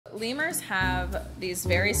Lemurs have these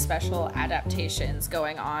very special adaptations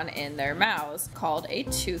going on in their mouths called a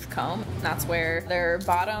toothcomb. That's where their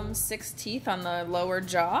bottom 6 teeth on the lower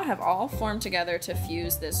jaw have all formed together to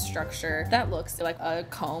fuse this structure that looks like a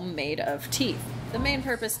comb made of teeth. The main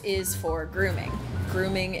purpose is for grooming.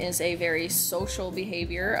 Grooming is a very social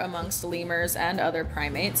behavior amongst lemurs and other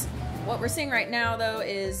primates. What we're seeing right now, though,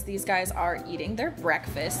 is these guys are eating their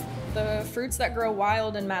breakfast. The fruits that grow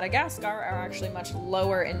wild in Madagascar are actually much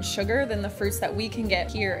lower in sugar than the fruits that we can get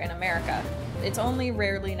here in America. It's only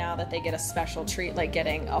rarely now that they get a special treat like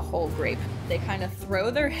getting a whole grape. They kind of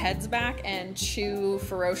throw their heads back and chew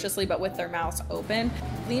ferociously, but with their mouths open.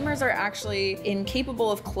 Lemurs are actually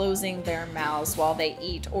incapable of closing their mouths while they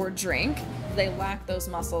eat or drink. They lack those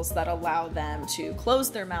muscles that allow them to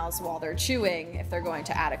close their mouths while they're chewing if they're going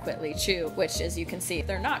to adequately chew, which, as you can see,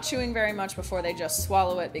 they're not chewing very much before they just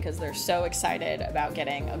swallow it because they're so excited about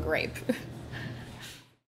getting a grape.